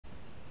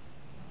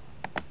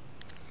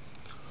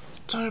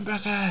Turn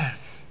back at.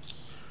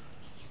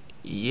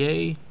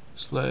 Yay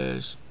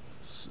slash.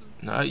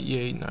 Not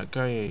yay, not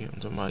Kanye. I'm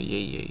talking about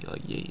yay,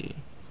 like yay.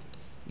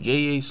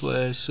 Yay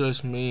slash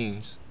such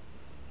means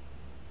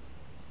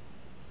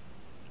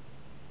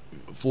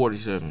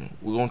 47.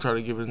 We're gonna try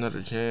to give it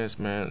another chance,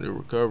 man, to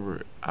recover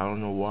it. I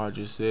don't know why I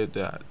just said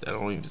that. That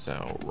don't even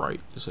sound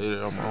right to say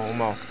that on my own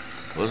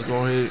mouth. Let's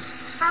go ahead.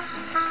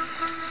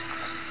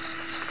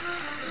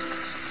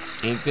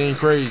 Anything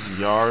crazy,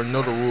 y'all already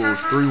know the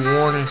rules. 3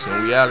 warnings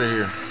and we out of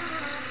here.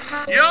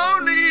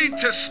 You need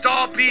to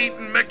stop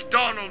eating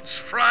McDonald's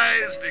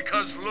fries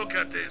because look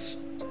at this.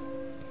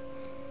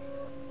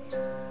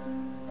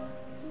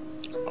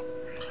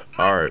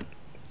 Alright.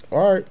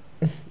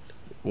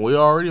 We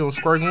already on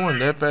strike 1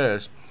 that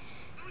fast.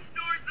 Who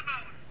snores the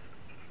most?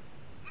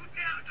 Who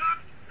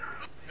talks?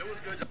 It was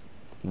good.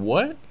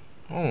 What?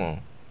 Hold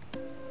on.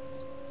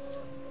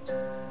 Who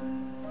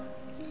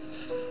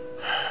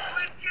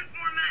has kissed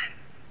more men?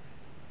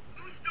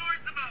 Who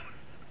snores the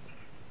most?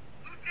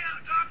 Who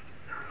talks?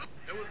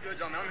 It was good,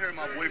 John. I'm here with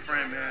my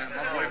boyfriend, man.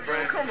 My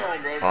boyfriend. Come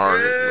on, bro.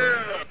 Alright,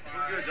 It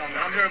was good, John.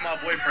 I'm here with my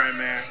boyfriend,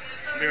 man.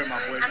 I'm here with my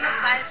boyfriend. I'm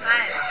a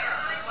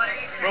 5'5". What are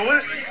you doing? Bro,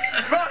 what?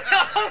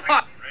 Bro,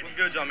 what's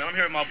good, John, man? I'm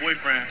here with my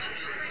boyfriend.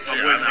 I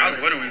was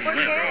wondering when you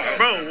went,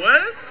 bro. Bro,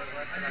 what?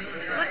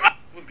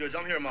 What's good,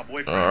 John? I'm here with my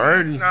boyfriend.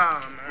 Alrighty. Nah,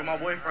 man. With my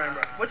boyfriend,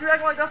 bro. What you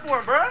acting like that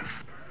for, bro?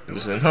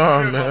 Listen,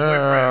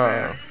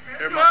 man.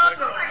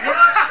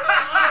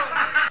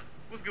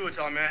 What's good with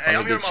y'all, man? Hey,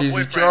 I'm I'm here the with my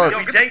cheesy boyfriend.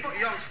 chart.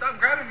 Yo, stop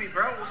grabbing me,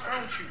 bro. What's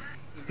wrong with you?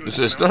 This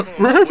is stop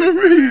grabbing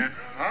me.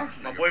 Huh?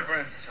 My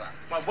boyfriend.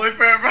 My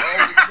boyfriend, bro.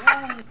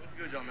 What's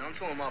good, y'all, man? I'm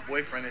chilling with my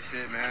boyfriend and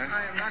shit, man.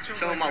 I am not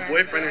chilling with my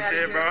boyfriend and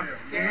shit, bro. I'm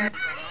here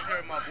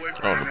with my boyfriend.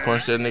 Oh, to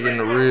punch that nigga in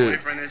the My rib.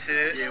 boyfriend and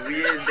shit. Yeah, we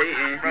is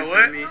dating. Bro,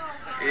 what?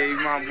 Yeah, you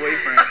my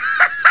boyfriend.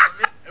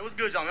 It was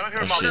good, y'all, man. I'm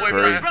here with That my shit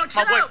boyfriend. crazy. Bro,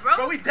 chill out, bro.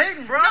 Bro, we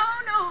dating, bro.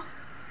 No.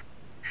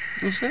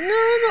 Listen,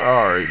 no.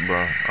 Alright,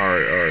 bro.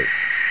 Alright.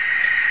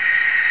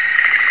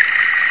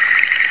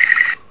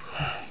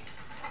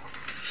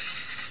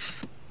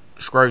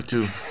 Strike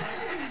 2.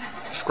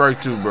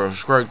 Strike 2, bro.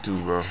 Strike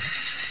 2, bro.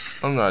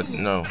 I'm not,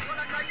 no.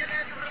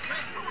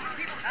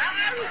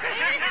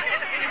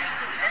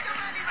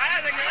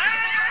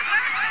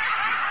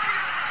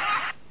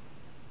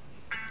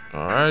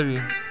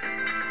 Alrighty.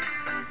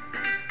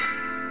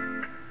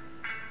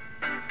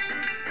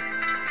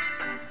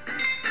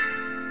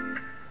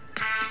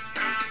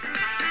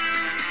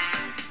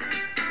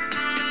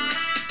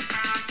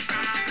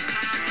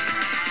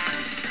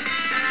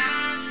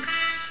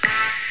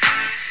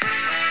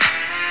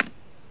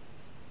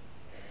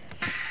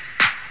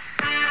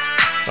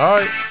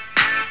 Alright.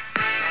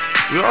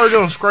 We already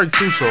on strike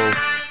 2, so.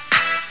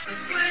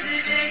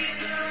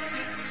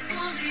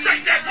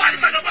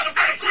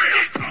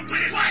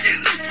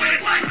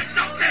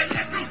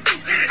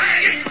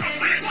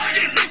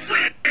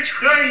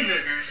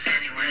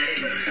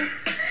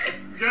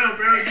 Go,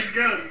 bro, just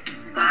go.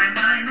 I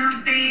might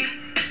not be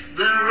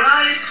the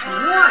right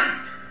one.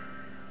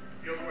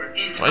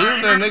 Why you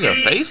in that nigga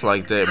face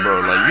like that,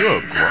 bro? Like, you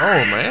a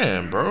grown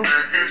man, bro. But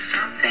there's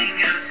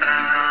something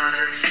about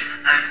us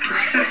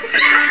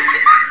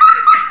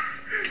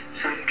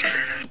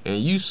And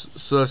you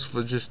sus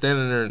for just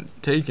standing there and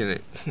taking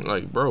it.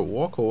 Like, bro,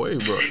 walk away,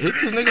 bro. Hit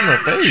this nigga in the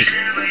face.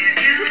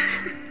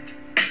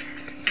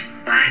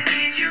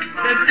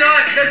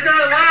 That's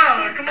not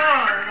allowed. Come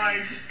on,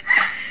 like,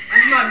 this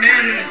is my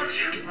man.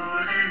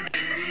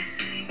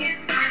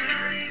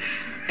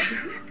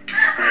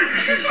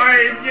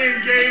 Alright, it's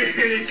getting gay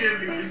and it should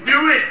be. Just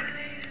do it.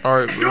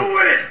 Alright, bro. Do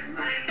it.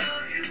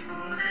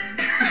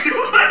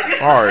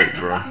 Alright,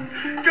 bro.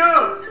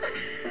 Go.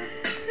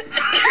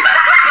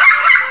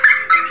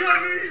 Come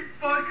here, you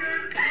fucker.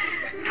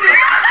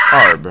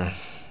 Alright, bro.